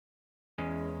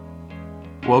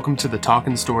Welcome to the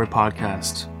Talkin' Story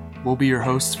podcast. We'll be your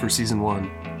hosts for season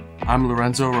 1. I'm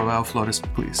Lorenzo Roel Flores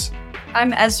Please.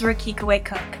 I'm Ezra Kikaway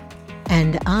Cook.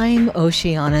 And I'm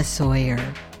Oceana Sawyer.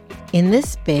 In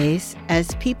this space,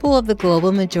 as people of the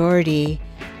global majority,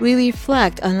 we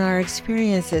reflect on our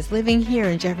experiences living here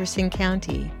in Jefferson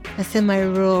County, a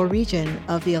semi-rural region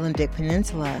of the Olympic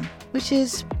Peninsula, which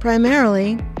is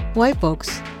primarily white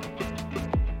folks.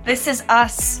 This is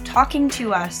us talking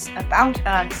to us, about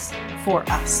us, for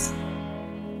us.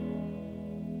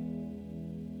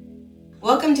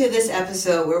 Welcome to this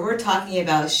episode where we're talking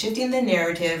about shifting the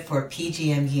narrative for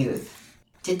PGM youth.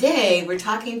 Today, we're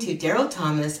talking to Daryl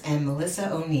Thomas and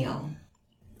Melissa O'Neill.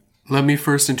 Let me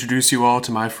first introduce you all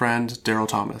to my friend, Daryl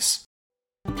Thomas.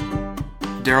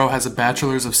 Daryl has a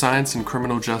Bachelor's of Science in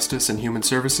Criminal Justice and Human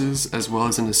Services, as well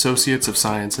as an Associate's of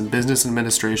Science in Business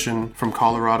Administration from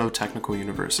Colorado Technical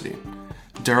University.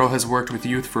 Daryl has worked with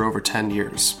youth for over 10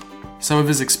 years. Some of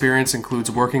his experience includes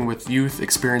working with youth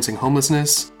experiencing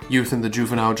homelessness, youth in the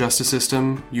juvenile justice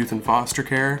system, youth in foster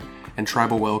care, and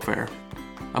tribal welfare.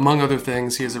 Among other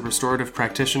things, he is a restorative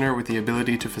practitioner with the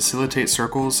ability to facilitate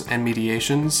circles and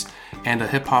mediations, and a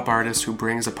hip-hop artist who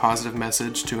brings a positive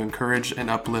message to encourage and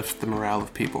uplift the morale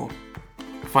of people.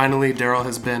 Finally, Daryl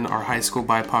has been our high school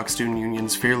BIPOC student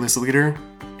union's fearless leader,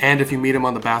 and if you meet him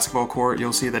on the basketball court,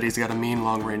 you'll see that he's got a mean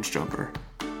long-range jumper.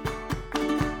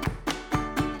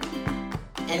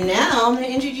 And now I'm going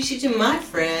to introduce you to my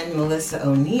friend, Melissa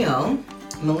O'Neill.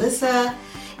 Melissa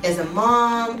is a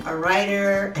mom, a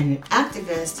writer, and an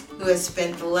activist who has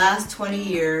spent the last 20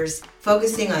 years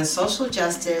focusing on social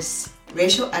justice,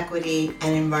 racial equity,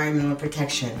 and environmental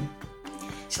protection.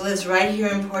 She lives right here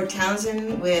in Port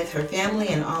Townsend with her family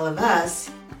and all of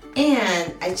us.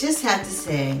 And I just have to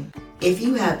say, if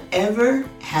you have ever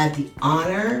had the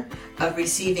honor of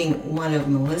receiving one of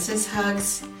Melissa's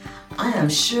hugs, I am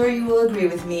sure you will agree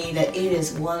with me that it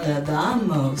is one of the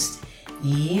most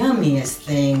yummiest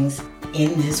things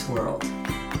in this world.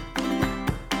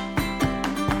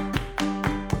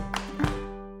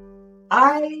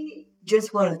 I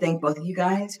just want to thank both of you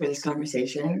guys for this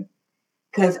conversation,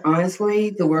 because honestly,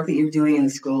 the work that you're doing in the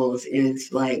schools is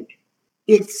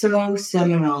it's so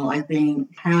seminal. I think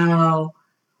how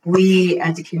we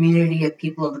as a community of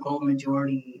people of the global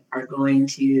majority are going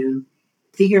to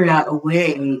figure out a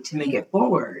way to make it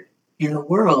forward in the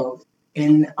world.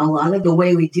 And a lot of the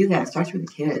way we do that starts with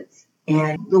the kids.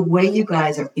 And the way you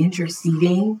guys are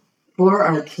interceding for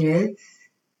our kids,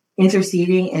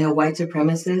 interceding in a white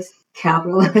supremacist,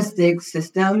 capitalistic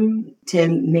system to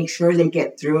make sure they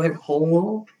get through it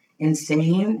whole and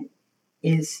sane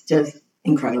is just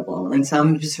incredible. And so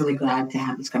I'm just really glad to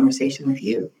have this conversation with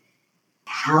you.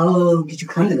 How did you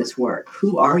come to this work?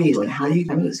 Who are you and how do you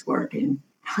come to this work? And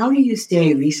how do you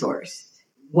stay resourced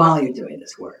while you're doing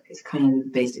this work? It's kind of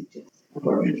the basic gist of what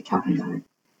we're going to be talking about.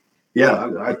 Yeah,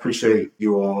 I appreciate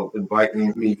you all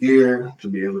inviting me here to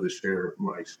be able to share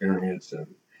my experience. And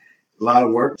a lot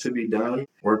of work to be done.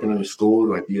 Working in the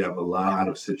school, you have a lot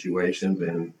of situations,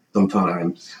 and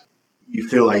sometimes you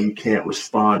feel like you can't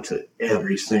respond to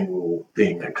every single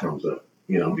thing that comes up,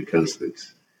 because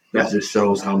that just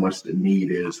shows how much the need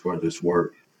is for this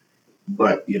work.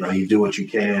 But, you do what you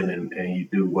can and you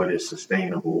do what is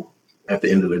sustainable. At the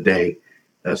end of the day,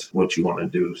 that's what you want to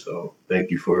do. So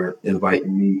thank you for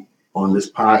inviting me on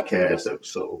this podcast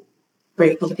episode.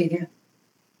 Grateful to be here.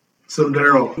 So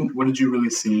Daryl, what did you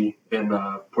really see in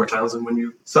Port Townsend when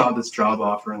you saw this job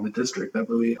offer in the district that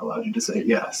really allowed you to say,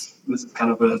 yes, this is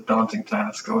kind of a daunting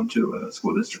task going to a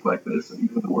school district like this and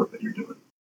even the work that you're doing?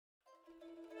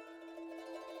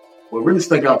 What really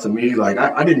stuck out to me,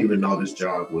 I didn't even know this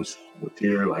job was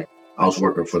here. I was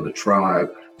working for the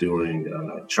tribe doing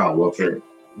child welfare.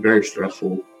 Very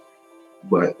stressful,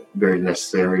 but very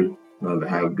necessary to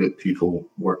have good people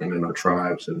working in our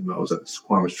tribes. And I was at the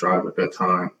Squamish tribe at that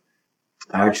time.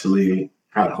 I actually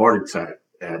had a heart attack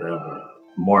at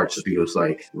March. It was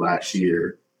last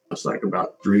year. It was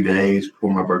about 3 days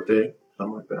before my birthday,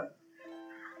 something like that.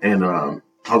 And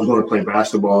I was going to play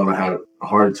basketball and I had a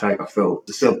heart attack. I felt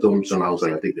the symptoms and I was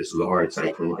I think this is a heart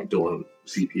attack from doing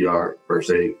CPR,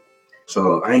 first aid.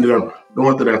 So I ended up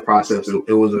going through that process.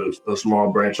 It was a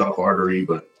small branch off artery,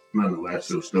 but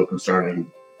nonetheless, it was still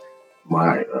concerning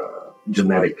my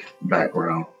genetic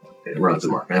background. It runs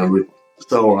in my family.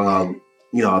 So, I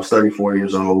was 34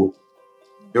 years old.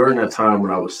 During that time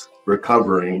when I was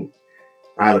recovering,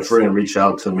 I had a friend reach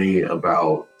out to me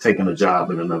about taking a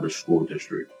job in another school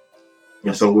district.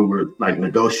 And so we were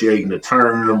negotiating the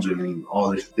terms and all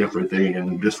this different thing.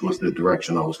 And this was the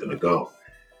direction I was going to go.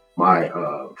 My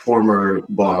former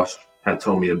boss had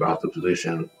told me about the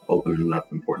position opening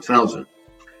up in Port Townsend.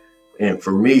 And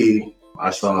for me, I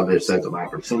saw this as an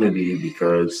opportunity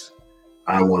because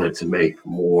I wanted to make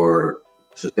more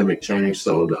systemic change.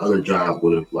 So the other job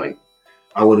would have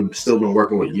I would have still been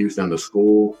working with youth in the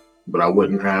school, but I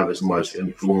wouldn't have as much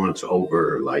influence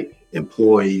over like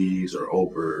employees or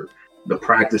over the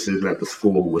practices that the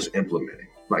school was implementing.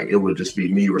 Like it would just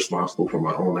be me responsible for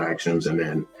my own actions and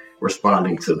then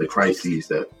responding to the crises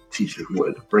that teachers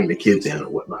would bring the kids in and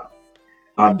whatnot.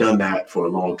 I've done that for a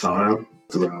long time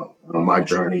throughout my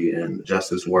journey in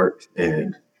justice work.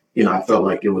 And, I felt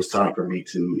like it was time for me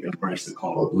to embrace the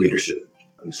call of leadership.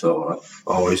 And so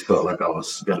I always felt like I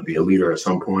was going to be a leader at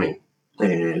some point.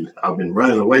 And I've been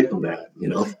running away from that,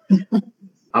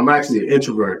 I'm actually an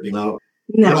introvert, No.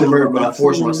 Introvert, but I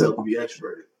force myself to be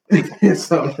extroverted. And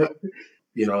so,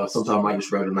 sometimes I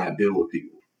just rather not deal with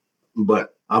people.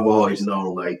 But I've always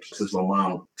known, like, since my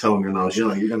mom told me when I was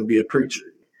young, you're going to be a preacher.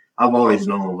 I've always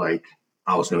known, like,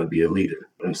 I was going to be a leader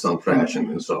in some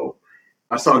fashion. And so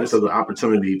I saw this as an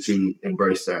opportunity to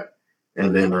embrace that.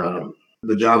 And then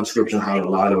the job description had a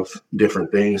lot of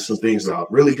different things, some things that I'm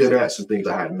really good at, some things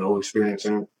I had no experience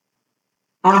in.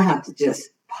 I have to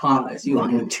just pause you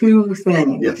on two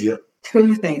things. Yeah.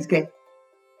 Two things. Okay.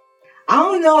 I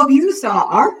don't know if you saw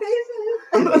our faces.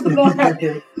 Most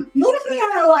of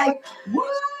them are like, what?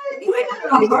 We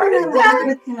had a heart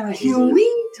attack. Can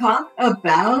we talk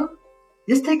about,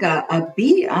 just take a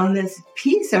beat on this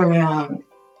piece around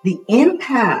the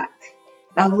impact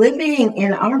of living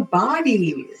in our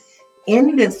bodies,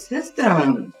 in this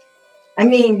system? I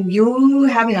mean, you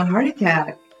having a heart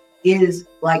attack is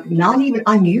like not even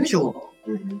unusual.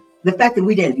 Mm-hmm. The fact that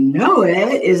we didn't know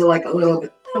it is like a little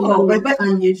bit but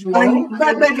unusual. But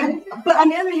on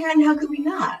the other hand, how could we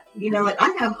not? Like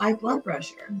I have high blood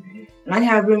pressure and I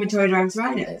have rheumatoid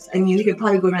arthritis. I mean, we could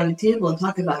probably go around the table and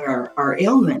talk about our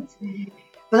ailments.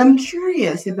 But I'm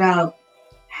curious about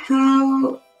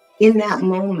how, in that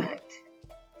moment,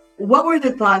 what were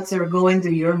the thoughts that were going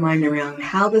through your mind around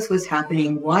how this was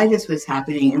happening, why this was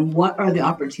happening, and what are the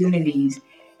opportunities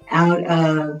out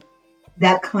of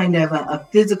that kind of a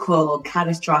physical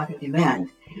catastrophic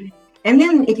event? And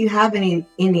then if you have any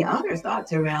other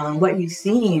thoughts around what you've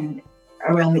seen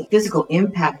around the physical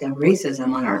impact of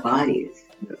racism on our bodies.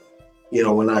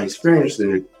 When I experienced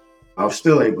it, I was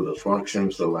still able to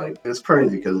function. So it's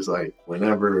crazy because it's like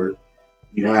whenever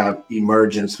you have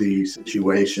emergency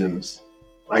situations,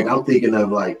 I'm thinking of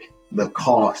the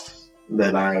cost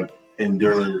that I've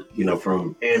endured,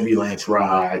 from ambulance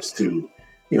rides to,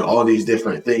 all these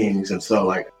different things. And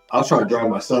so I was trying to drive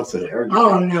myself to the airport.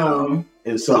 Oh no.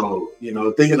 And so,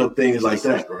 thinking of things like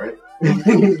that, right?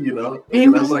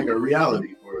 That's like a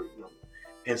reality for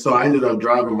And so I ended up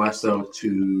driving myself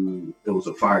to, it was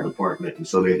a fire department. And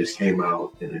so they just came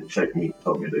out and checked me,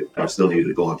 told me that I still needed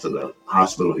to go into the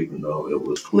hospital, even though it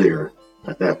was clear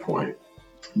at that point.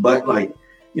 But going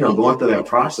through that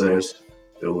process,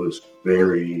 it was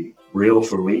very real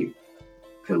for me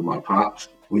because my pops,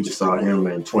 we just saw him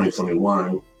in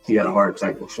 2021. He had a heart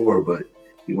attack before, but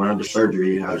he went under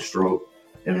surgery, he had a stroke,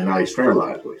 and then now he's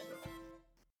paralyzed with it.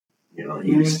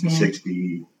 He's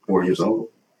 64 years old.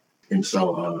 And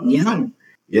so,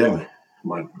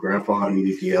 my grandfather,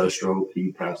 he had a stroke,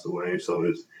 he passed away. So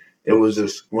it was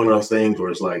just one of those things where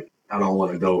it's like, I don't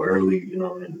want to go early,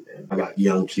 and I got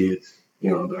young kids,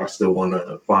 that I still want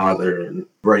to father and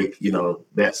break,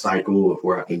 that cycle of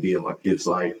where I can be in my kids'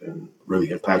 life and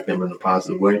really impact them in a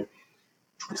positive way.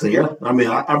 So,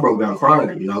 I broke down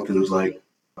crying, because it was like,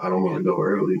 I don't want to go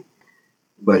early.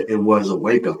 But it was a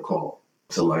wake-up call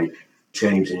to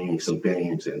changing some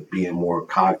things and being more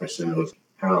cognizant of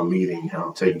how I'm eating, how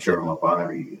I'm taking care of my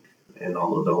body, and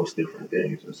all of those different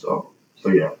things. And so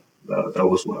that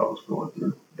was what I was going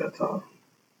through at that time.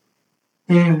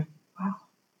 Yeah. Wow.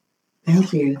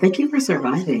 Thank you. Thank you for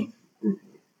surviving.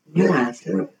 Yes.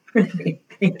 Yeah. Thank you.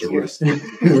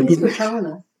 Thanks for telling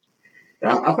us.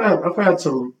 I've had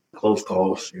some close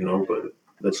calls, but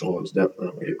this one was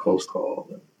definitely a close call.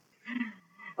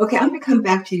 Okay, I'm going to come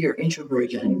back to your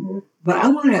introversion, but I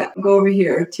want to go over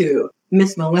here to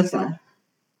Miss Melissa,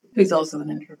 who's also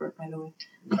an introvert, by the way.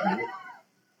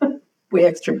 We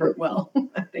extrovert well,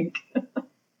 I think.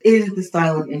 It is the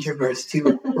style of introverts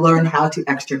to learn how to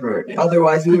extrovert.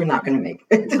 Otherwise, we were not going to make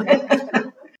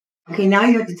it. Okay, now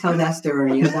you have to tell that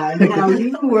story about how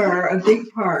you were a big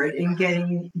part in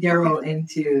getting Daryl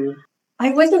into... I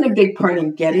wasn't a big part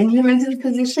in getting him into the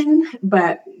position,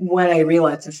 but what I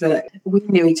realized is that we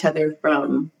knew each other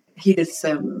from, he did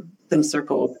some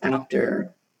circle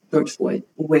after George Floyd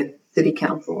with City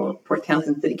Council, Port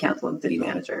Townsend City Council and City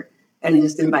Manager, and he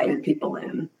just invited people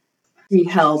in. He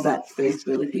held that space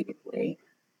really beautifully.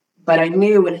 But I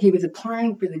knew when he was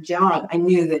applying for the job, I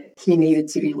knew that he needed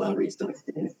to be well resourced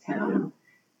in his town.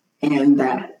 And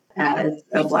that as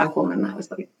a Black woman, I was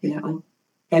like, and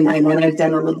then I've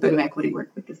done a little bit of equity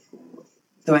work with the schools.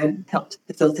 So I helped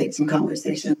facilitate some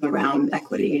conversations around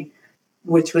equity,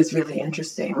 which was really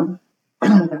interesting.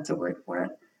 That's a word for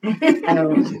it.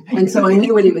 And so I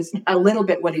knew what he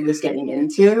was getting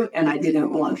into, and I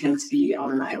didn't want him to be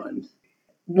on an island.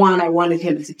 One, I wanted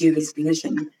him to do this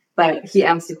position, but he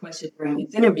asked a question during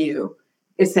his interview,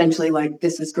 essentially like,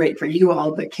 this is great for you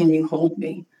all, but can you hold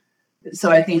me? So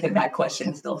I think that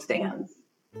question still stands.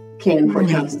 Can Port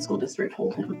Townsend School District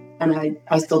hold him? And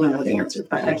I still don't know the answer,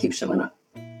 but I keep showing up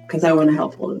because I want to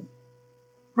help hold him.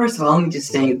 First of all, let me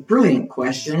just say, brilliant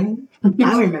question.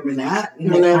 I remember that the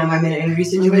time I'm in an interview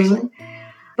situation.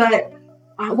 But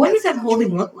what does that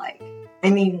holding look like?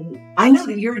 I mean, I know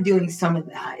that you're doing some of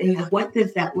that. And what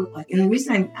does that look like? And the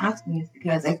reason I'm asking is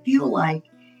because I feel like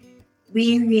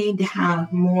we need to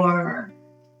have more.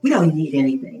 We don't need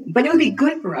anything, but it would be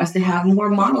good for us to have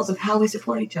more models of how we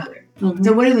support each other. Mm-hmm.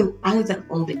 So how does that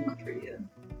holding look for you?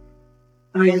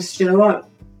 I just show up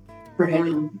for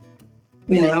him.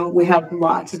 We have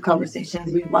lots of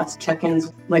conversations. We have lots of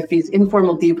check-ins, like these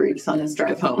informal debriefs on his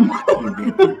drive home.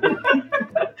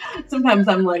 Sometimes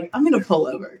I'm like, I'm going to pull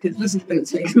over because this is going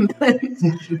to take a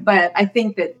minute. But I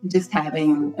think that just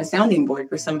having a sounding board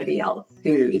for somebody else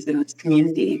who is in this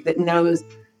community that knows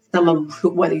some of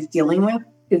what he's dealing with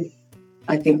is,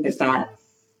 I think that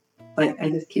like, I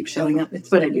just keep showing up. It's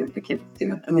what I do for kids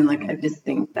too. I mean, like, I just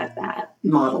think that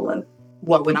model of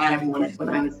what would I have wanted when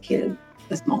I was a kid,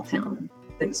 a small town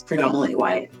that's predominantly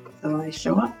white. So I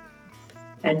show up.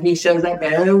 And he shows up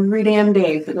every damn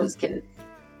day for those kids.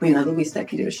 The least I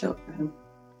can do is show up for him.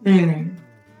 Mm.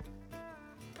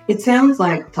 It sounds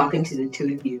like, talking to the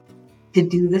two of you, to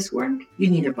do this work, you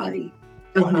need a buddy.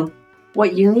 Uh-huh.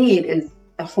 What you need is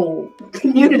a whole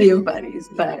community of buddies,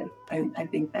 but I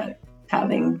think that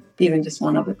having even just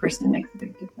one other person makes a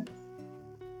big difference.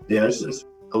 Yeah, it's just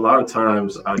a lot of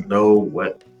times I know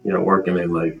what, working in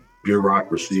like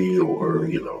bureaucracy or,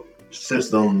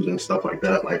 systems and stuff like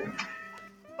that. Like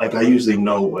I usually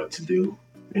know what to do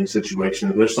in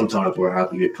situations. There's sometimes where I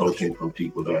have to get coaching from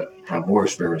people that have more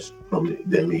experience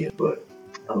than me, but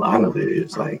a lot of it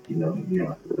is like, you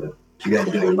got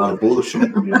to do a lot of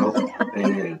bullshit,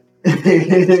 and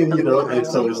and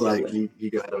so it's like you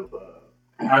got to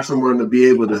have someone to be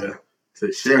able to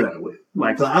share that with.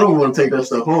 Like, 'cause I don't want to take that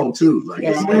stuff home too. Like,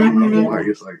 it's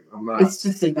like I'm not. It's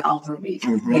just a valve for me,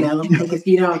 Like if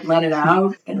you don't let it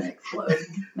out, and it explodes,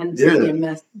 and it's gonna be a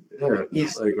mess. Yeah,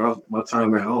 it's like my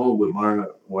time at home with my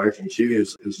wife and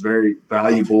kids is very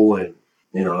valuable, and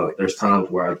there's times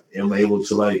where I am able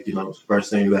to express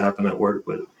things that happen at work,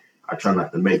 but I try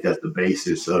not to make that the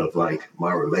basis of like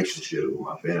my relationship with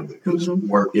my family, because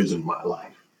work isn't my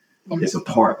life; it's a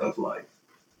part of life.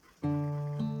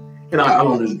 And I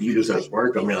don't just view this as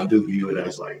work. I mean, I do view it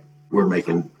as like we're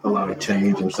making a lot of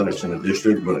change and such in the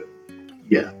district. But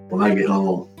yeah, when I get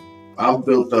home, I've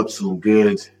built up some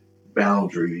good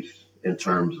boundaries in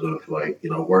terms of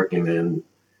working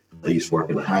I used to work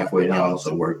in a halfway house.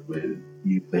 I worked with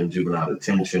youth and juvenile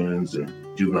detentions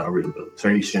and juvenile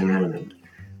rehabilitation and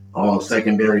all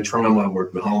secondary trauma. I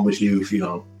worked with homeless youth.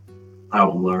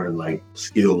 I've learned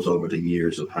skills over the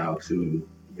years of how to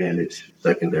manage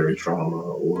secondary trauma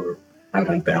or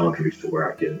having boundaries to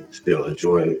where I can still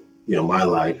enjoy, my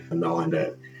life, and knowing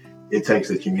that it takes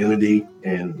a community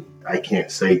and I can't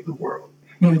save the world.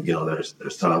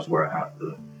 There's times where I have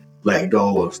to let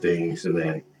go of things and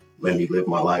then let me live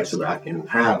my life so that I can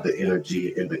have the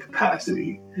energy and the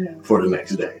capacity for the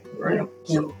next day, right?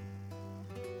 Yeah. So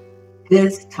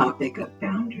this topic of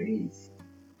boundaries,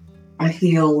 I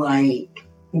feel like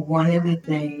one of the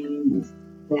things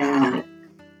that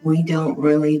we don't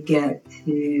really get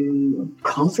to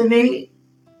cultivate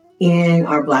in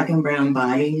our Black and brown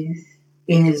bodies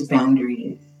is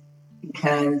boundaries.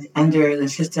 Because under the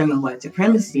system of white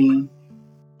supremacy,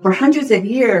 for hundreds of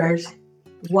years,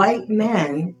 white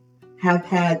men have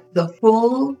had the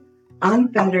full,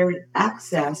 unfettered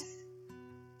access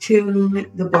to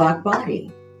the Black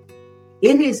body.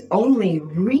 It is only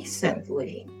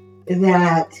recently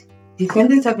that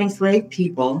descendants of enslaved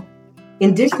people,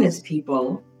 indigenous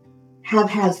people, have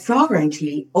had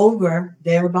sovereignty over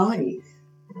their bodies.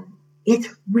 It's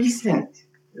recent.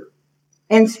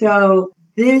 And so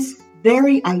this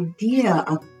very idea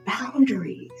of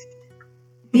boundaries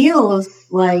feels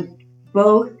like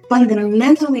both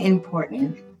fundamentally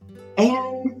important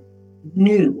and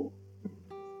new.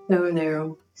 So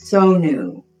new. So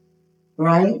new,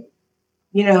 right?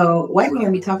 white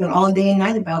women be talking all day and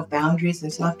night about boundaries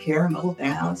and self-care and mental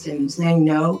balance and saying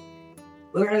no.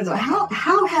 Whereas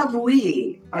how have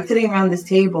we, are sitting around this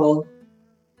table,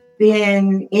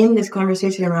 been in this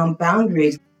conversation around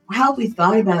boundaries? How have we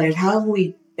thought about it? How have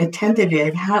we attempted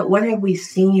it? What have we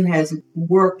seen has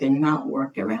worked and not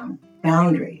worked around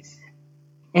boundaries?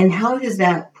 And how does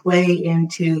that play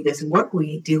into this work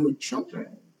we do with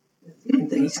children in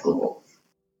these schools?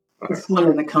 It's one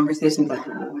of the conversations I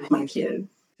have with my kids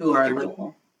who are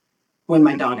little. When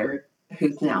my daughter,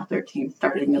 who's now 13,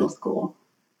 started middle school,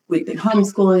 we've been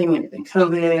homeschooling and it's been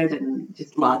COVID and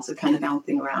just lots of kind of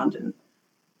bouncing around. And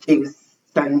she was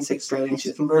starting 6th grade and she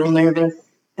was a little nervous.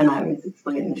 And I was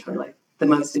explaining to her, like, the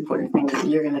most important thing that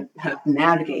you're going to have to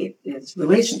navigate is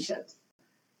relationships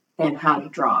and how to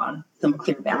draw some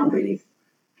clear boundaries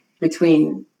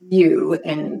between you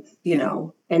and,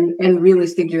 and really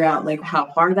figure out, like,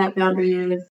 how far that boundary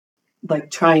is, like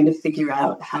trying to figure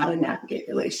out how to navigate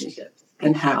relationships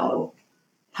and how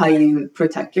you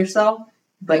protect yourself,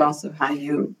 but also how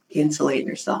you insulate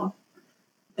yourself.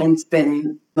 And it's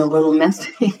been a little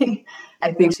messy.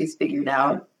 I think she's figured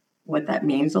out what that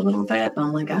means a little bit.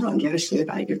 I'm like, I don't give a shit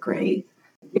about your grade.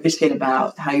 I give a shit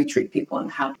about how you treat people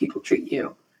and how people treat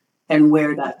you and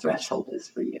where that threshold is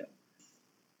for you.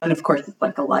 And of course, it's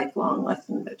like a lifelong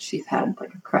lesson that she's had,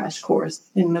 like a crash course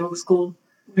in middle school.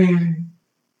 Mm.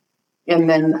 And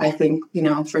then I think,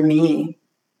 for me,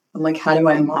 I'm like, how do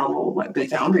I model what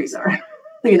good boundaries are?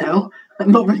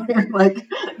 I'm over here like,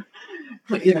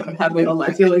 having all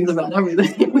my feelings about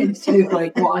everything. When she's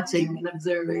like watching and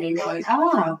observing, like,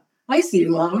 I see,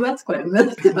 Mom, that's quite a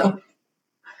mess.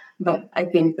 But I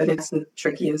think that it's the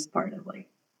trickiest part of, like,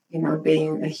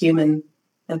 being a human.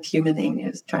 Of humaning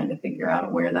is trying to figure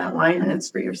out where that line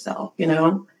is for yourself,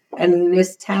 And in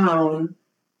this town,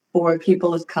 for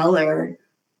people of color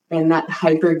and that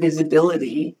hyper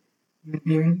visibility,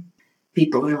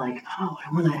 people are like, oh,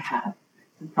 I want to have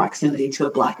proximity to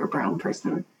a Black or brown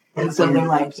person. And so they're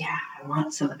like, yeah, I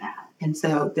want some of that. And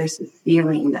so there's this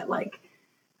feeling that, like,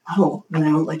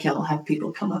 like you'll have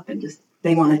people come up and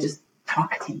they want to just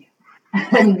talk to you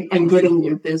and get in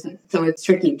your business. So it's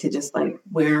tricky to just, like,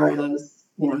 where are those,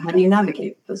 how do you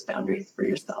navigate those boundaries for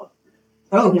yourself?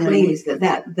 Oh, please,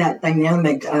 that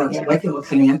dynamic of white people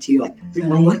coming up to you like,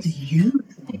 well, what do you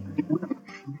think?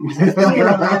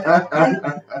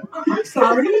 I'm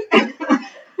sorry. I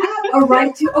have a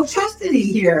right to chastity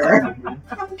here.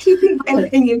 I'm keeping my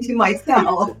opinion to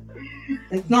myself.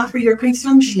 It's not for your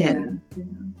consumption.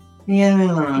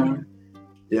 Yeah.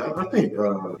 Yeah, I think,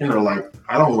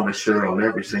 I don't want to share on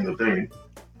every single thing.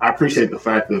 I appreciate the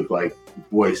fact of, like,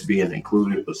 voice being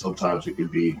included, but sometimes it can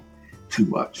be too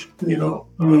much,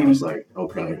 It's like,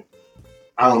 okay,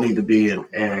 I don't need to be in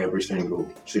every single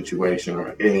situation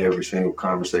or every single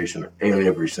conversation or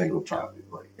every single topic.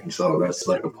 And so that's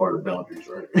like a part of boundaries,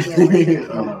 right?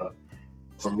 Yeah.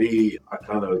 For me, I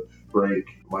kind of break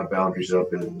my boundaries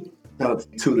up in kind of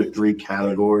 2 to 3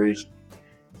 categories.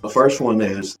 The first one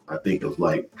is, I think, of,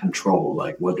 like, control.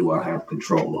 Like, what do I have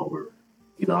control over?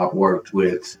 I've worked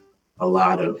with a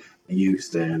lot of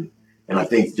youth, and I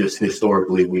think just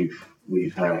historically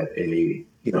we've had a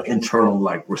internal,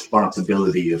 like,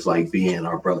 responsibility of, like, being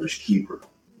our brother's keeper,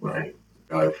 right?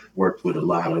 I've worked with a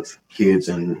lot of kids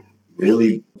in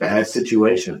really bad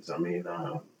situations. I mean,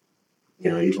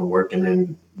 even working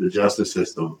in the justice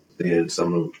system, and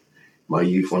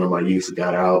one of my youth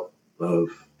got out of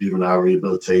juvenile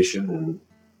rehabilitation and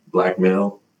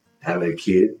blackmail, had a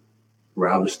kid,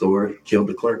 robbed the store, killed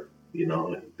the clerk,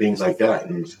 and things like that.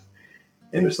 And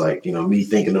it's like, me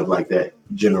thinking of, like, that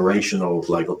generational,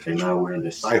 like, okay, now we're in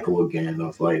this cycle again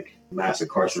of, like, mass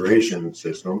incarceration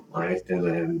system, right? And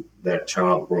then that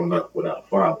child growing up without a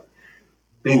father.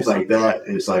 Things like that.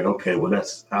 It's like, okay, well,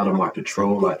 that's out of my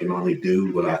control. I can only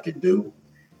do what I can do.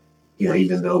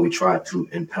 Even though we try to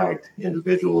impact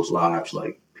individuals' lives,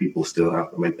 like, people still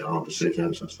have to make their own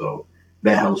decisions. And so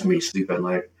that helps me sleep at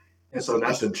night. And so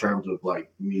that's in terms of, like,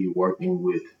 me working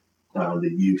with the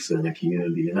youth and the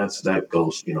community. And that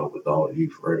goes, with all the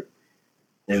youth, right?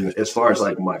 And as far as,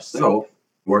 like, myself,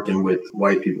 working with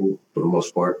white people for the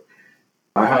most part,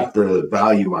 I have to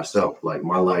value myself. Like,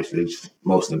 my life is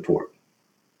most important.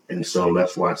 And so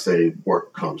that's why I say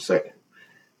work comes second.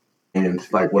 And,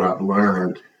 like, what I've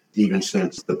learned, even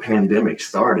since the pandemic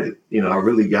started, I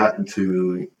really got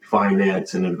into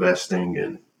finance and investing.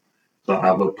 And so I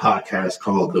have a podcast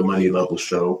called The Money Level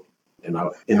Show, and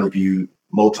I've interviewed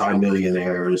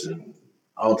multimillionaires and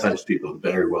all types of people,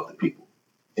 very wealthy people.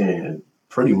 And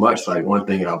pretty much, like, one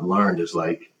thing I've learned is,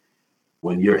 like,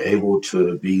 when you're able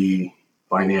to be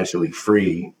financially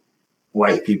free,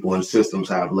 white people and systems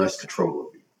have less control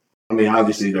of you. I mean,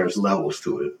 obviously there's levels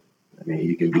to it. I mean,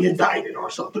 you can be indicted or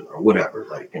something or whatever,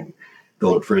 like, and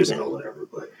go to prison or whatever.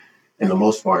 But in the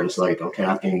most part, it's like, okay,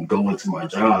 I can go into my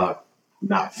job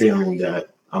not fearing that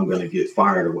I'm going to get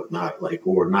fired or whatnot, like,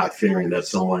 or not fearing that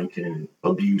someone can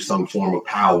abuse some form of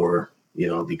power,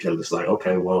 because it's like,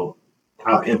 okay, well,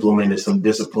 I've implemented some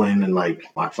discipline in like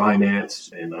my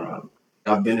finance, and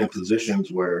I've been in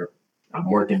positions where I'm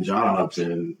working jobs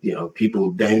and,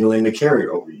 people dangling the carrot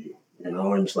over you, and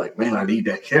it's like, man, I need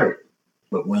that carrot.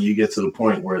 But when you get to the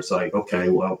point where it's like, okay,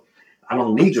 well, I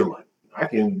don't need your money. I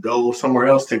can go somewhere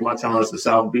else, take my talents to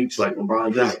South Beach like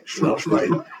LeBron James. Like,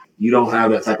 you don't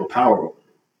have that type of power over.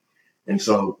 And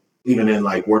so even in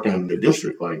like working in the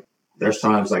district, like there's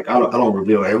times like I don't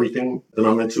reveal everything that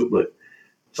I'm into, but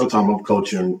sometimes I'm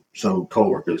coaching some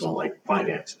coworkers on like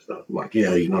finance and stuff. I'm like,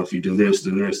 yeah, if you do this,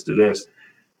 do this, do this.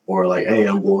 Or like, hey,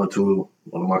 I'm going to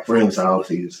one of my friend's house.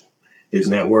 His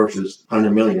net worth is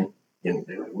 100 million. And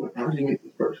they're like, how did you meet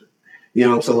this person?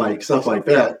 So like stuff like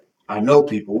that. I know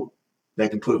people that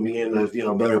can put me in a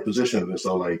and better position. And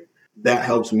so like that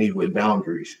helps me with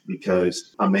boundaries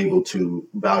because I'm able to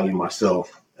value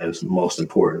myself as most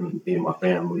important in my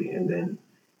family, and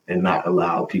not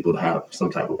allow people to have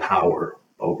some type of power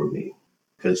over me.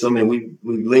 Because I mean, we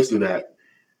lived through that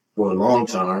for a long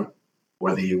time.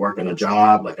 Whether you work in a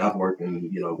job, like I've worked in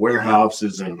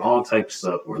warehouses and all types of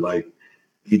stuff, where like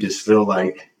you just feel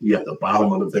like you're at the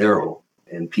bottom of the barrel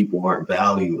and people aren't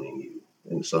valuing you.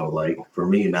 And so like for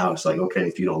me now, it's like, okay,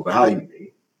 if you don't value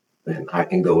me, then I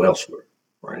can go elsewhere,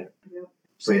 right?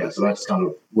 Yeah. So that's kind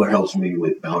of what helps me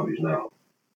with boundaries now.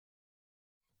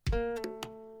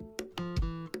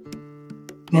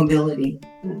 Mobility.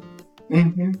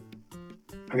 Mm-hmm.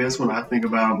 I guess when I think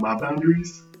about my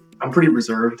boundaries, I'm pretty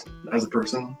reserved as a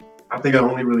person. I think I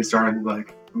only really started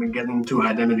getting into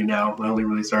identity now. I only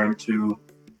really started to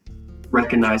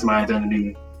recognize my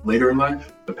identity later in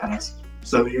life, the past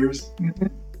 7 years. Mm-hmm.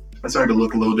 I started to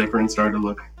look a little different, started to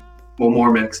look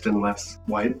more mixed and less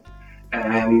white.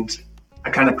 And I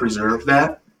kind of preserve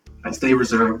that. I stay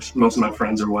reserved. Most of my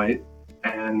friends are white.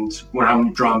 And when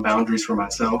I'm drawing boundaries for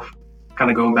myself, kind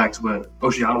of going back to what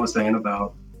Oceana was saying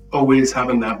about always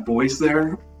having that voice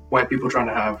there, white people trying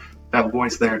to have that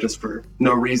voice there just for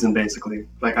no reason, basically.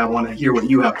 Like, I want to hear what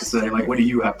you have to say. Like, what do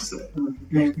you have to say?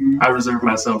 Mm-hmm. I reserve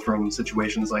myself from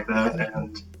situations like that.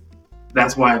 And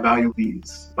that's why I value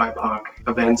these BIPOC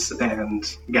events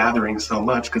and gatherings so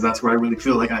much, because that's where I really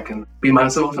feel like I can be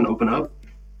myself and open up.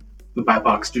 The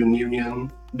BIPOC Student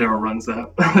Union, Daryl runs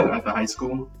that at the high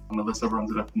school. Melissa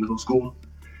runs it at the middle school.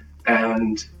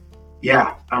 And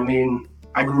yeah, I mean,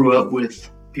 I grew up with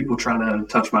people trying to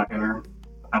touch my hair.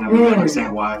 I didn't really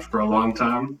understand why for a long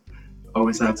time.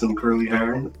 Always had some curly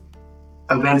hair.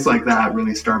 Events like that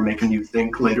really start making you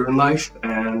think later in life.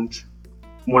 And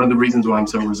one of the reasons why I'm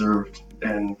so reserved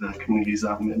in the communities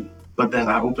I'm in. But then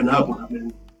I open up when I'm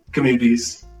in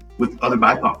communities with other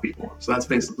BIPOC people. So that's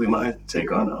basically my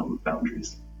take on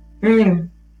boundaries.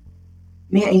 Man,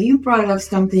 you brought up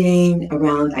something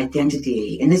around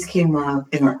identity, and this came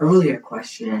up in an earlier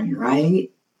question,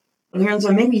 right?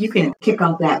 So maybe you can kick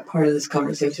off that part of this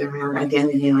conversation around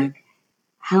identity. Like,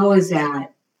 how is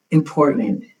that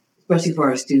important, especially for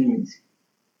our students?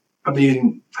 I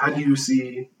mean, how do you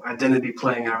see identity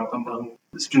playing out among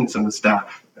the students and the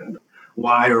staff? And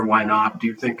why or why not do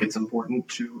you think it's important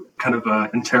to kind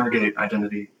of interrogate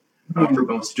identity for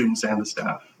both students and the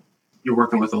staff? You're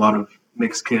working with a lot of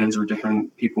mixed kids or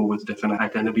different people with different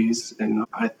identities, and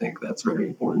I think that's very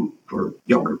important for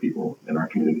younger people in our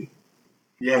community.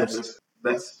 Yes,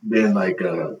 that's been like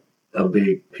a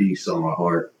big piece on my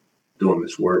heart doing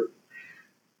this work.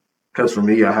 Because for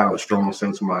me, I have a strong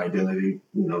sense of my identity,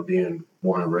 being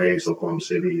born and raised in Oklahoma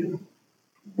City and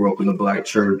grew up in a Black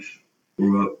church,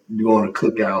 grew up going to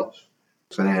cookouts,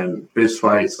 and fist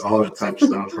fights, all that type of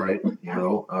stuff, right?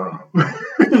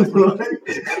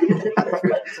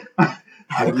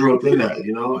 I grew up in that,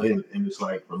 and it's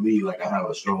like, for me, like I have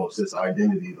a strong sense of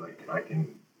identity, like I can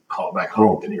call back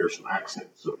home and hear some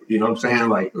accents. So, you know what I'm saying?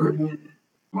 Like,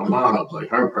 my mom's like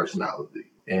her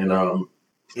personality. And a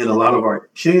lot of our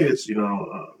kids,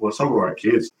 some of our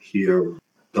kids here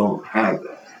don't have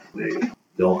that. They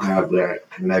don't have that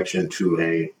connection to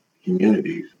a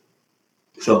community.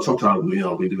 So sometimes,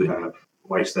 we do have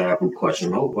white staff who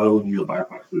question, why would you a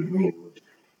BIPOC student mean?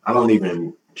 I don't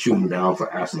even shoot them down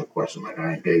for asking a question. Like,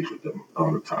 I engage with them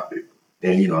on the topic.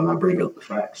 And, and I bring up the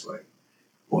facts. Like,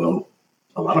 well,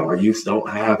 a lot of our youth don't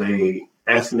have a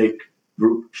ethnic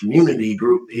community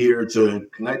group here to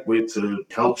connect with to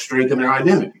help strengthen their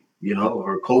identity,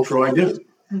 or cultural identity.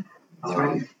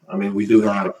 I mean, we do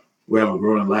have, we have a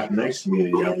growing Latinx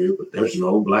community out here, but there's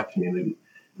no Black community.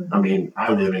 I mean,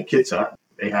 I live in Kitsap.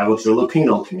 They have a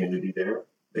Filipino community there.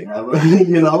 They have,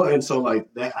 and so like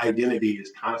that identity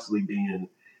is constantly being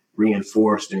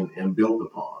reinforced and built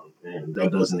upon, and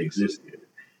that doesn't exist here.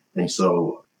 And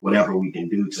so whatever we can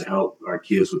do to help our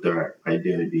kids with their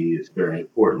identity is very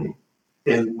important.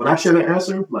 And when I share the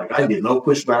answer, like I get no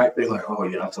pushback. They're like, "Oh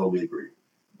yeah, I totally agree."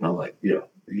 And I'm like, "Yeah,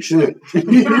 you should."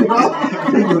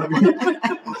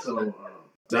 So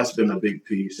that's been a big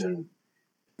piece. And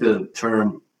the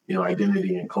term,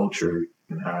 identity and culture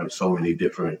can have so many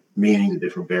different meanings,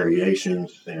 different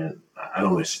variations. And I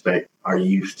don't expect our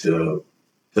youth to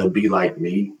be like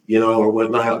me, or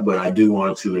whatnot. But I do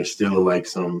want to instill like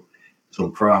some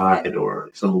pride or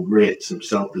some grit, some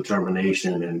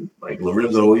self-determination. And like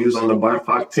Lorenzo, he was on the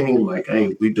BIPOC team, like,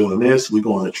 hey, we doing this, we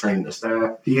going to train the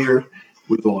staff here,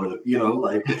 we're going to,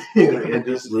 and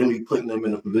just really putting them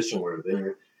in a position where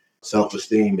their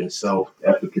self-esteem and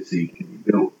self-efficacy can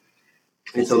be built.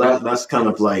 And so that's kind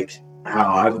of like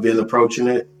how I've been approaching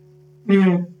it.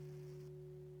 Mm.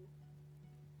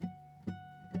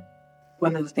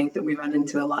 One of the things that we run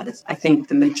into a lot is I think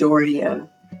the majority of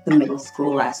the middle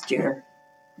school last year,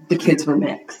 the kids were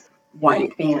mixed,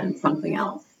 white and something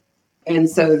else. And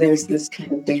so there's this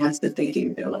kind of dance that they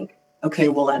do. They're like, okay,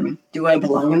 well, do I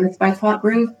belong in this BIPOC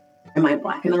group? Am I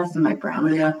Black enough? Am I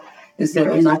brown enough? Is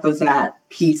there enough of that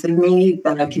piece of me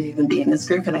that I can even be in this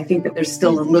group? And I think that there's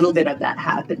still a little bit of that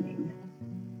happening.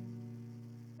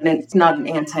 And it's not an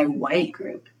anti-white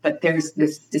group, but there's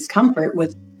this discomfort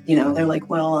with, they're like,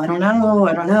 well, I don't know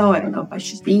if I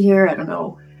should be here. I don't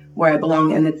know where I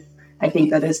belong. And I think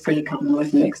that is pretty common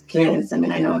with mixed kids. I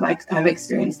mean, I know I've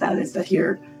experienced that, is that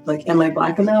you're like, am I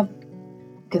Black enough?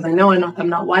 Because I know I'm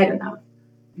not white enough.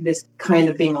 This kind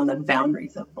of being on the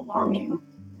boundaries of belonging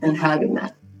and having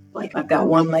that, like, I've got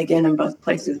one leg in both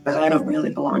places, but I don't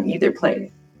really belong either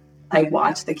place. I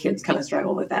watch the kids kind of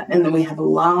struggle with that. And then we have a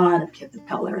lot of kids of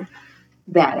color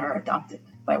that are adopted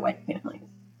by white families.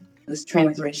 This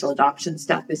transracial adoption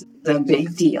stuff is a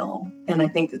big deal. And I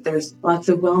think that there's lots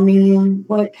of well-meaning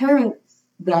white parents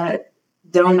that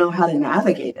don't know how to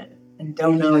navigate it and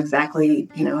don't know exactly,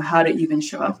 how to even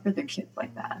show up for their kids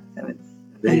like that. So it's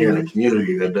they're in a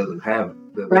community that doesn't have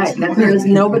that. Right. There's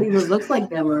nobody that looks like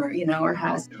them or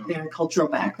has their cultural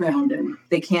background, and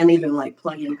they can't even like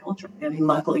plug in culturally. I mean,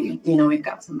 luckily, we've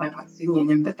got some BIPOC student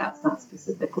union, but that's not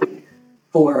specifically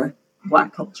for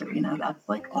Black culture. That's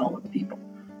like all of the people.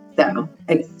 So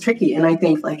it's tricky. And I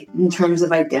think like in terms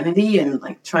of identity and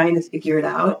like trying to figure it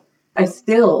out, I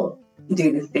still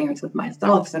do this dance with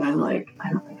myself. And I'm like, I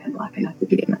don't think I'm Black enough to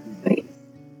be in that space.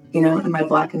 Am I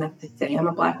Black enough to say I'm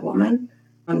a Black woman?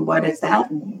 And what does that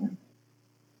mean?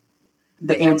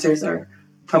 The answers are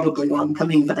probably long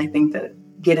coming, but I think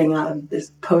that getting out of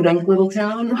this podunk little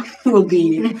town will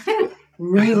be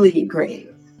really great.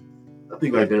 I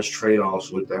think like there's trade-offs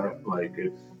with that. Like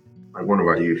it's like one of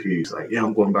our youth, he's like, yeah,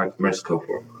 I'm going back to Mexico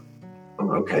for a month. I'm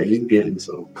like, okay, you're getting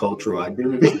some cultural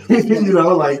identity,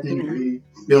 like you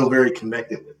feel very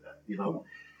connected with that,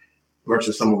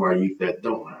 versus some of our youth that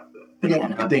don't have that.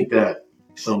 Yeah. I think that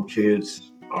some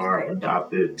kids are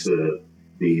adopted to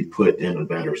be put in a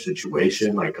better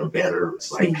situation, like a better,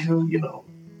 they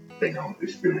don't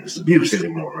experience abuse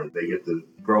anymore. They get to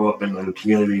grow up in a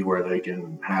community where they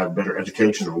can have better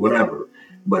education or whatever.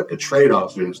 But the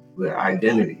trade-off is the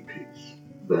identity piece,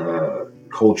 the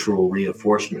cultural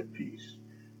reinforcement piece.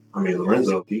 I mean,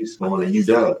 Lorenzo, he's going to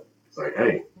UW. It's like,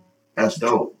 hey, that's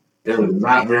dope. There's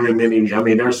not very many. I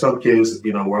mean, there's some kids,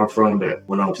 where I'm from that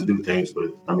went on to do things, but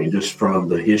I mean, just from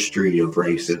the history of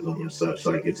racism and such,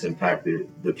 like it's impacted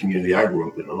the community I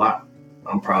grew up in a lot.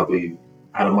 I'm probably,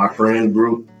 out of my friend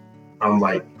group, I'm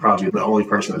like probably the only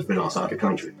person that's been outside the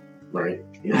country, right?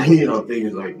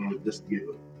 Things like, just to give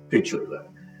a picture of that.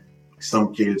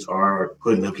 Some kids are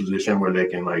put in a position where they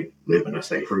can like live in a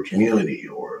safer community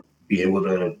or be able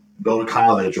to go to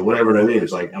college or whatever that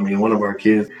is. Like, I mean, one of our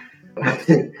kids,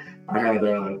 I had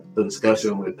a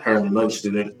discussion with her and another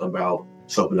student about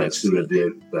something that student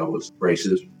did that was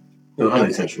racist.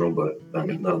 Unintentional, but I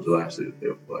mean, nonetheless, it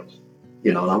was.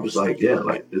 And I was like, yeah,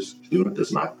 like this student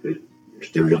does not fit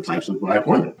stereotypes of Black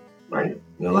women, right?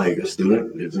 Like a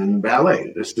student is in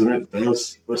ballet, the student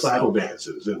does recital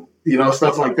dances and,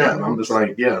 stuff like that. And I'm just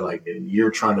like, yeah, like, and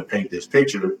you're trying to paint this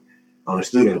picture on a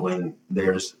student when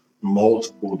there's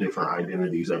multiple different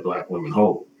identities that Black women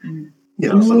hold.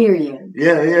 Myriad.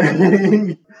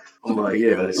 Yeah. I'm like,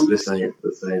 yeah, this ain't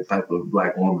the same type of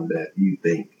Black woman that you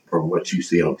think from what you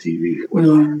see on TV.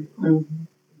 Mm-hmm.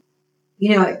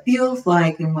 It feels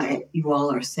like in what you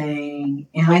all are saying,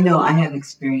 and I know I have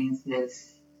experienced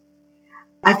this,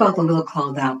 I felt a little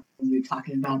called out when you were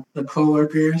talking about the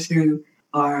coworkers who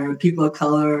are people of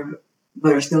color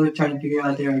but are still trying to figure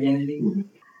out their identity. Mm-hmm.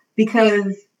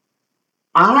 Because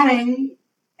I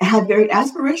had very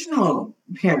aspirational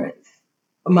parents,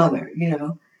 a mother,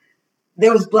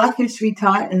 There was Black history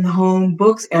taught in the home,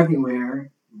 books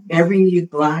everywhere. Every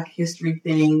Black history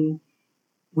thing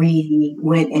we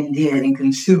went and did and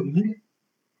consumed.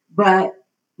 But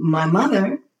my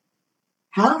mother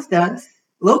housed us,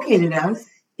 located us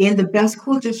in the best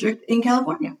school district in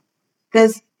California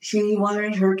because she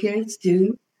wanted her kids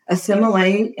to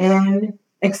assimilate and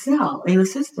excel in the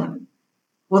system.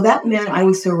 Well, that meant I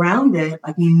was surrounded,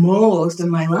 like most of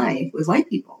my life, with white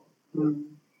people. Mm-hmm.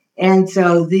 And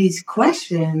so these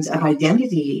questions of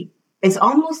identity, it's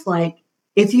almost like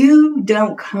if you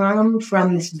don't come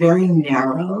from this very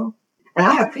narrow, and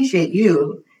I appreciate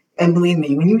you, and believe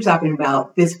me, when you were talking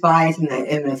about fist fights and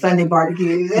the Sunday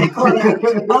barbecues, I've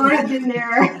been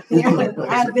there.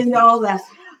 I've been to all that.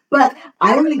 But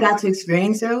I only got to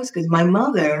experience those because my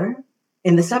mother,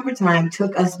 in the summertime,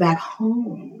 took us back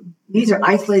home. These are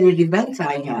isolated events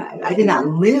I had. I did not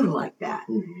live like that,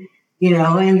 and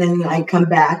then I come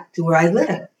back to where I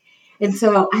live. And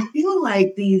so I feel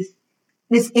like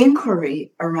this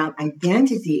inquiry around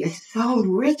identity is so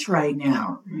rich right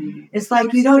now. Mm-hmm. It's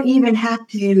like we don't even have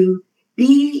to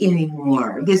be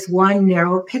anymore this one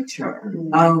narrow picture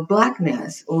of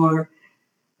Blackness or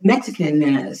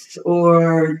Mexicanness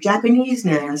or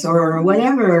Japaneseness or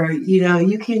whatever.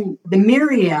 You can, the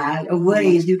myriad of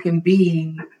ways you can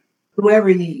be whoever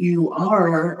you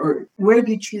are or wherever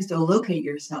you choose to locate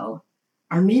yourself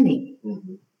are many.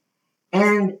 Mm-hmm.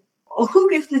 And who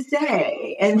gets to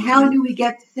say, and how do we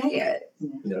get to say it?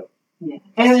 Yeah. Yeah.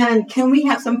 And can we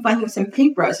have some fun with some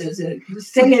paintbrushes and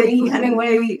say it any kind of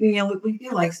way we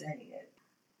feel like saying it?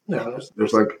 Yeah,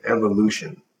 there's like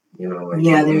evolution, there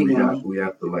you go. We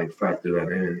have to like factor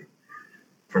that in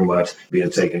from us being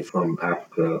taken from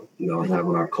Africa,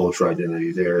 having our cultural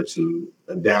identity there to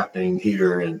adapting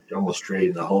here and almost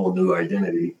creating a whole new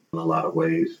identity in a lot of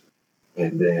ways.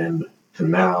 And then to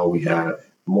now we have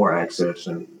more access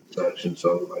and such, and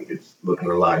so like it's looking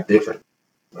a lot different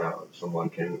now. Someone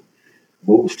can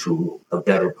move to a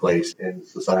better place in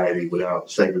society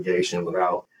without segregation,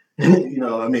 without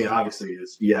obviously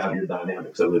you have your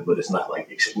dynamics of it, but it's not like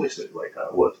explicit like how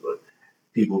it was. But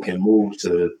people can move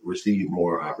to receive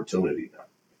more opportunity now.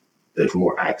 There's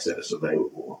more access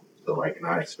available. So and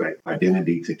I expect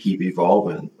identity to keep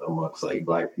evolving amongst like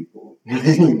Black people.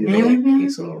 Mm-hmm.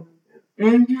 So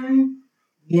mm-hmm.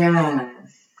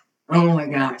 Yes. Oh my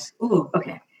gosh. Ooh,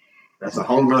 okay. That's a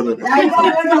whole nother. That's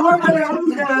a whole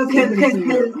nother.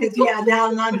 Because now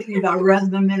I'm not thinking about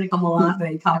Resma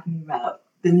Menachem talking about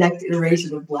the next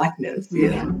iteration of Blackness.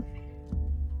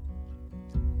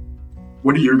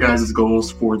 What are your guys'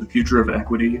 goals for the future of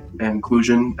equity and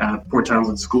inclusion at Port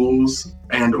Townsend schools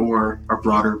and or our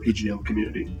broader PGM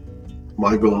community?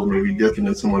 My goal may be different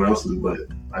than someone else's, but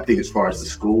I think as far as the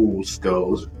schools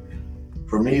goes,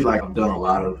 for me, I've done a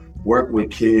lot of work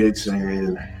with kids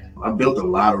and I built a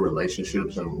lot of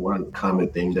relationships, and one common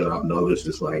thing that I've noticed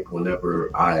is whenever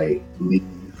I leave,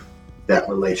 that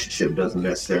relationship doesn't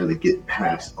necessarily get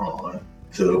passed on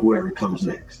to whoever comes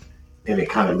next. And it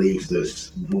kind of leaves this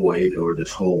void or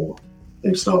this hole.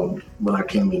 And so when I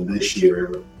came in this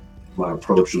year, my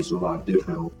approach was a lot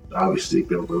different. Obviously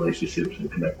build relationships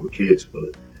and connect with kids,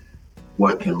 but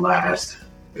what can last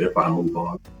if I move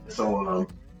on? So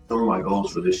some of my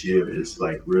goals for this year is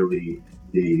really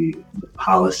the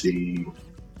policy,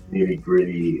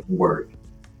 nitty-gritty work.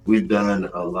 We've done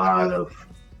a lot of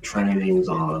trainings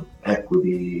on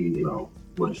equity,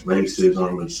 what is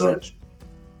racism and such.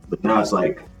 But now it's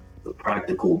the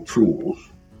practical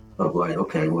tools of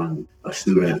okay, when a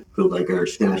student feels like they're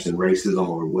experiencing racism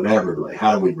or whatever,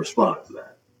 how do we respond to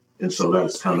that? And so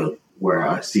that's kind of where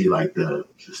I see the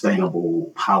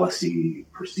sustainable policy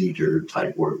procedure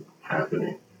type work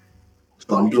happening.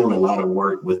 So I'm doing a lot of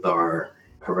work with our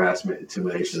harassment,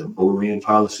 intimidation, and bullying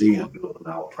policy. I'm building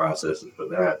out processes for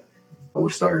that. We're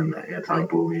starting an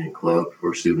anti-bullying club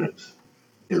for students.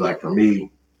 It's for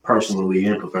me, personally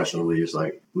and professionally, it's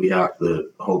we have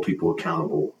to hold people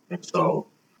accountable. And so,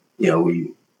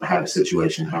 we had a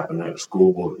situation happen at a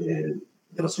school and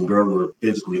some girls were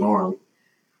physically harmed.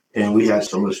 And we had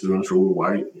some of the students who were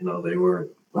white, they were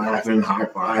laughing,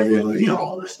 high-fiving,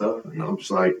 all this stuff. And I'm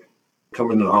just come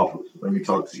into the office. Let me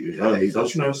talk to you. Hey,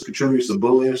 don't you know this contributes to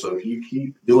bullying? So if you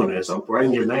keep doing this, I'm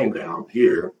writing your name down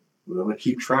here. We're going to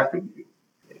keep track of you.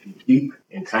 If you keep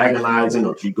antagonizing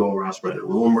or keep going around spreading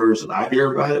rumors and I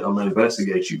hear about it, I'm going to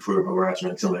investigate you for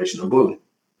harassment, intimidation, and bullying.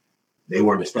 They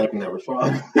weren't expecting that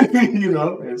response,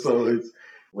 And so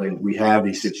when we have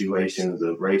these situations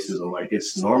of racism, like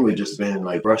it's normally just been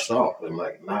like brushed off and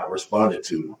like not responded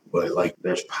to, but like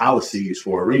there's policies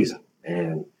for a reason.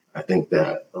 And I think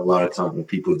that a lot of times when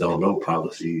people don't know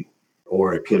policy,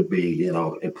 or it could be,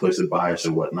 implicit bias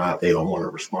and whatnot, they don't want to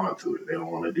respond to it. They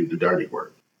don't want to do the dirty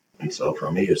work. And so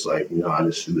for me, it's like,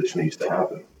 this needs to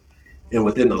happen. And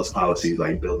within those policies,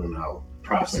 like building out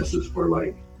processes for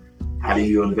like, how do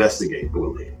you investigate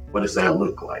bullying? What does that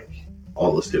look like?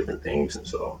 All those different things. And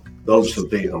so those are some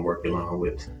things I'm working on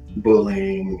with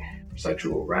bullying,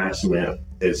 sexual harassment.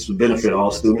 It's benefit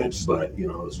all students, but,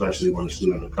 especially when a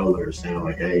student of color is saying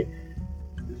like, hey,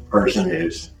 this person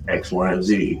is X, Y, and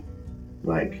Z.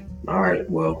 Like, all right,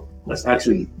 well, let's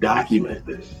actually document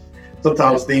this.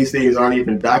 Sometimes these things aren't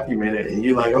even documented and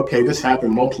you're like, okay, this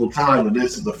happened multiple times and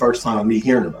this is the first time me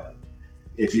hearing about it.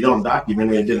 If you don't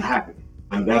document it, it didn't happen.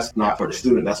 And that's not for the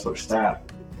student, that's for the staff,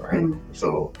 right? Mm-hmm.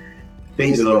 So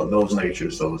things of those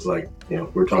natures. So it's like,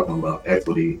 we're talking about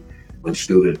equity when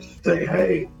students say,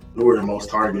 hey, who are the most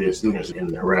targeted students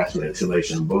in harassment,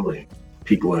 intimidation, and bullying?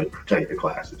 People in protected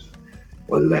classes,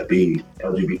 whether that be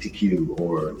LGBTQ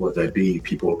or whether that be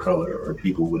people of color or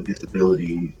people with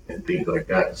disabilities and things like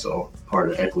that. So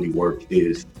part of equity work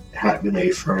is having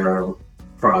a firm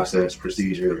process,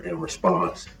 procedure, and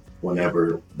response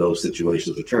whenever those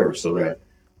situations occur so that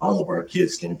all of our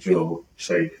kids can feel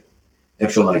safe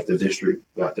and feel like the district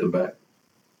got them back.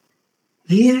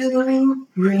 You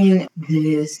bring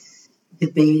this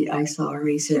debate I saw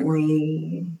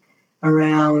recently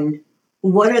around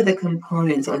what are the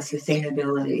components of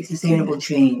sustainability, sustainable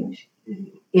change?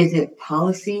 Mm-hmm. Is it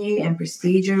policy and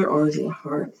procedure or is it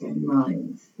hearts and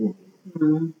minds?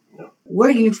 Mm-hmm. Yeah.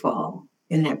 Where do you fall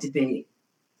in that debate?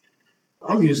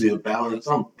 I'm usually a balance.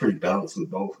 I'm pretty balanced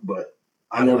with both, but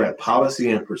I know that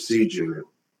policy and procedure,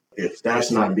 if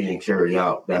that's not being carried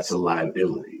out, that's a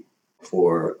liability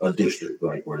for a district,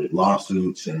 like where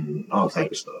lawsuits and all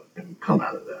type of stuff can come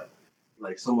out of that.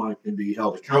 Like someone can be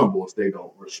held accountable if they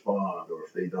don't respond or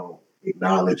if they don't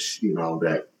acknowledge,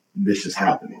 that this is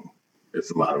happening.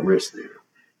 There's a lot of risk there.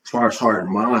 As far as heart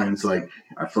and minds, like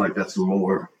I feel like that's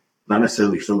more not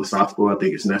necessarily philosophical. I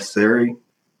think it's necessary,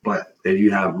 but then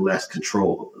you have less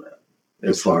control over that.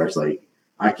 As far as like,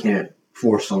 I can't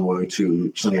force someone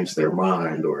to change their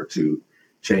mind or to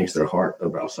change their heart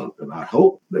about something. I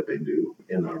hope that they do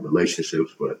in our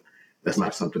relationships, but that's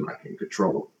not something I can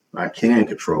control. I can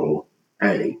control,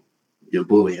 hey, you're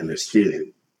bullying this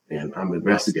kid and I'm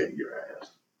investigating your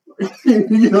ass.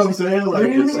 You know what I'm saying?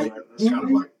 Like, that's kind of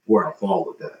like where I fall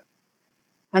with that.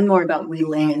 I'm more about we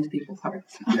land people's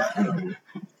hearts.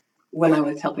 When I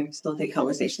was helping facilitate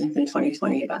conversations in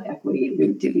 2020 about equity, we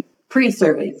would do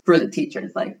pre-surveys for the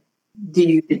teachers. Like, do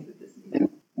you think that this is even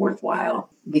worthwhile,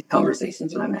 these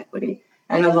conversations around equity?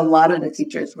 And a lot of the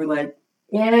teachers were like,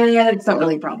 yeah, it's not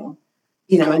really a problem.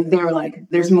 And they were like,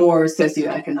 there's more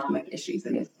socioeconomic issues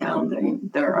in this town than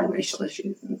there are racial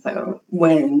issues. And so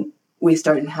when we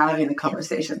started having the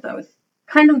conversations, I was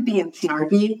kind of being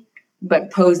snarky,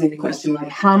 but posing the question, like,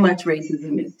 how much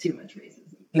racism is too much racism?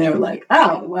 And they were like,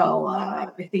 oh, well, I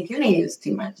think any is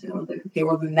too much. And I was like, okay,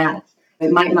 well, then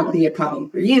it might not be a problem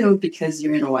for you because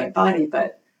you're in a white body,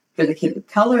 but for the kids of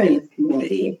color in this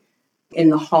community, in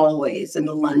the hallways, in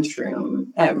the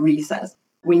lunchroom, at recess,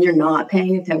 when you're not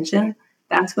paying attention,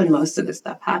 that's when most of this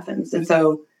stuff happens. And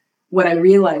so what I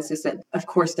realized is that, of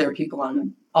course, there are people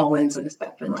on all ends of the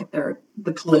spectrum. Like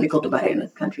the political divide in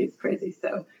this country is crazy.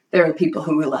 So there are people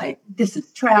who were like, this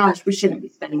is trash. We shouldn't be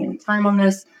spending any time on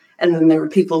this. And then there were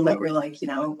people that were like,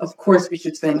 of course we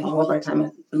should spend all of our time.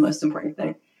 It's the most important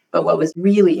thing. But what was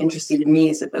really interesting to me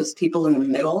is that those people in the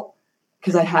middle,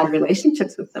 because I had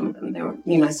relationships with some of them. They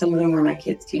were, some of them were my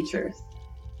kids' teachers.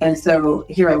 And so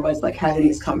here I was like having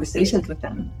these conversations with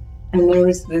them. And there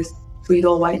was this sweet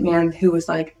old white man who was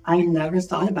like, I never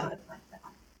thought about it like that.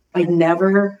 I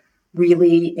never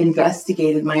really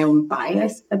investigated my own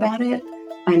bias about it.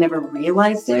 I never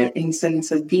realized it. And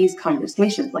so these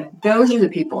conversations, like those are the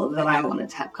people that I wanted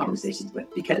to have conversations with,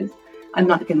 because I'm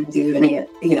not going to do any,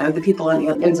 the people on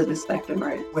the ends of the spectrum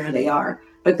are where they are.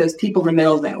 But those people in the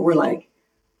middle that were like,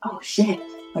 oh shit,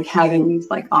 like having these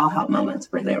like aha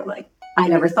moments where they were like, I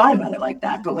never thought about it like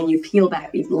that. But when you peel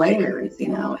back these layers,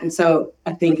 and so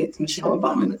I think it's Michelle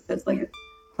Obama that says like it's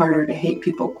harder to hate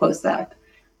people close up.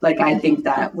 Like I think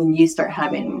that when you start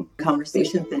having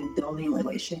conversations and building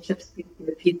relationships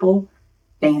with people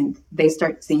and they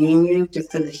start seeing you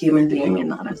just as a human being and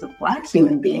not as a Black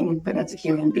human being, but as a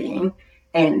human being,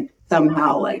 and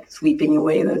somehow like sweeping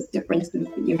away those differences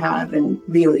that you have and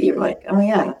really you're like, oh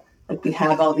yeah, like we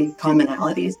have all these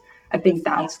commonalities. I think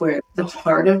that's where the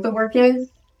heart of the work is.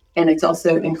 And it's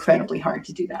also incredibly hard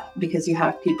to do that because you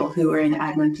have people who are in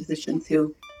admin positions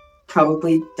who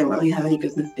probably don't really have any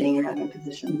business being in admin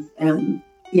positions. And,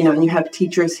 and you have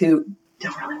teachers who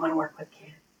don't really want to work with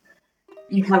kids.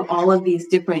 You have all of these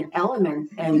different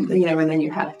elements and then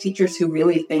you have teachers who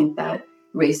really think that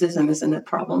racism isn't a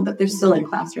problem, but they're still in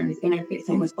classrooms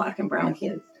interfacing with Black and brown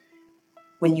kids.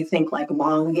 When you think like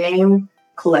long game,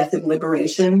 collective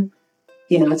liberation,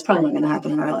 it's probably not going to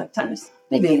happen in our lifetimes.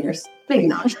 Maybe in yours, maybe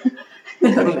not.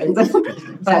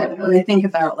 But when I think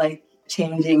about like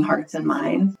changing hearts and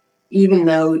minds, even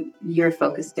though you're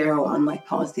focused, Daryl, on like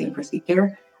policy and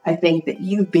procedure, I think that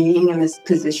you being in this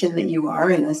position that you are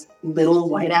in this little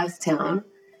white ass town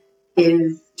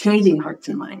is changing hearts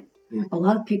and minds. A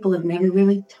lot of people have never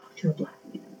really talked to a Black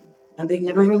man, and they've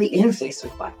never really interfaced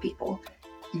with Black people.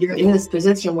 You're in this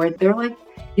position where they're like,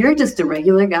 you're just a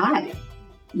regular guy.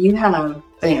 You have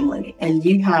family and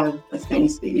you have the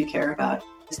things that you care about.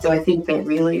 So I think that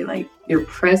really like your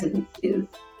presence is,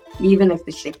 even if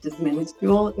the shift is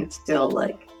minuscule, it's still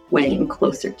like weighing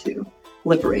closer to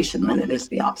liberation than it is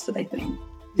the opposite, I think.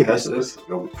 Yeah, that's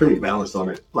pretty balanced on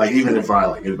it. Like even if I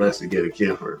like investigate a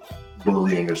kid for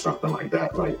bullying or something like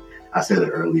that, like I said it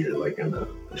earlier, like in a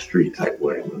street type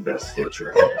way, I'm the best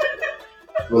hitcher.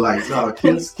 But like, no,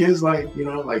 kids like,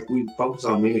 like we focus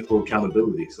on meaningful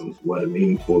accountability. So what a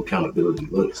meaningful accountability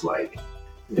looks like.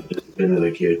 Just getting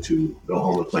a kid to go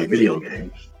home and play video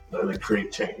games, like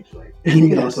create change. Like,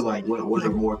 so like what are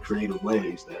more creative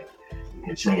ways that you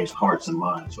can change hearts and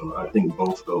minds? So I think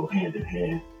both go hand in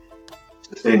hand.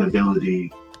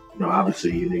 Sustainability,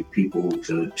 obviously you need people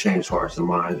to change hearts and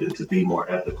minds and to be more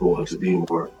ethical and to be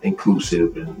more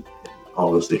inclusive and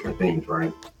all those different things,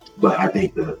 right? But I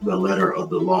think the letter of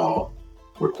the law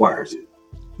requires it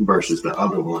versus the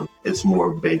other one. It's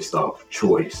more based off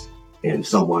choice and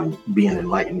someone being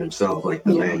enlightened themselves, like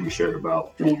the man you shared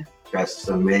about. Yeah. That's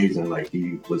amazing. Like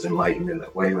he was enlightened in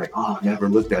that way. Like, I never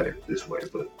looked at it this way.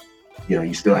 But,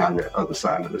 you still have the other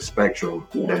side of the spectrum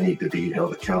that need to be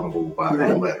held accountable by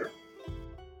the letter.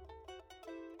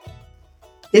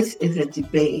 This is a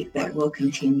debate that will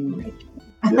continue.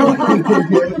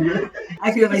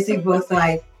 I feel like see both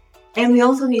sides. And we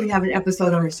also need to have an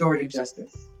episode on restorative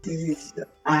justice.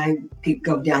 I could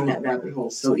go down that rabbit hole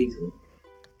so easily.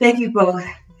 Thank you both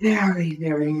very,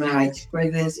 very much for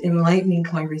this enlightening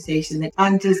conversation.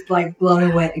 I'm just like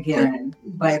blown away again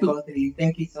by both of you.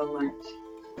 Thank you so much.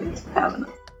 Thanks for having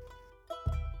us.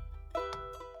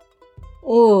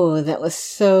 Oh, that was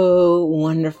so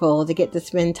wonderful to get to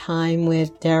spend time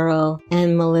with Daryl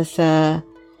and Melissa,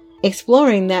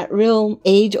 exploring that real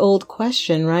age-old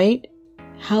question, right?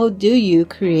 How do you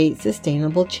create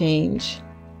sustainable change?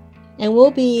 And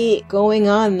we'll be going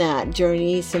on that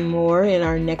journey some more in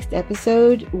our next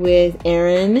episode with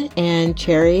Aaron and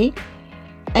Cherry.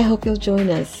 I hope you'll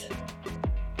join us.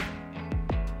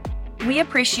 We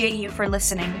appreciate you for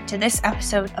listening to this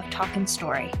episode of Talkin'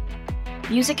 Story.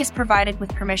 Music is provided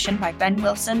with permission by Ben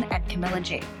Wilson and Camilla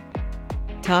J.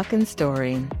 Talkin'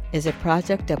 Story is a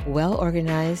project of Well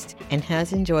Organized and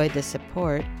has enjoyed the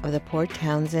support of the Port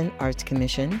Townsend Arts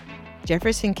Commission,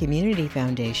 Jefferson Community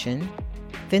Foundation,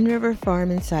 Thin River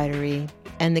Farm and Cidery,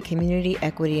 and the Community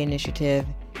Equity Initiative,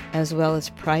 as well as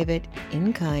private,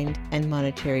 in-kind, and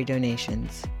monetary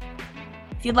donations.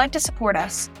 If you'd like to support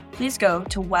us, please go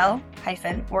to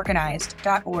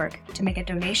well-organized.org to make a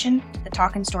donation to the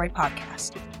Talkin' Story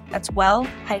podcast. That's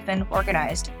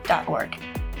well-organized.org.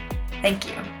 Thank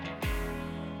you.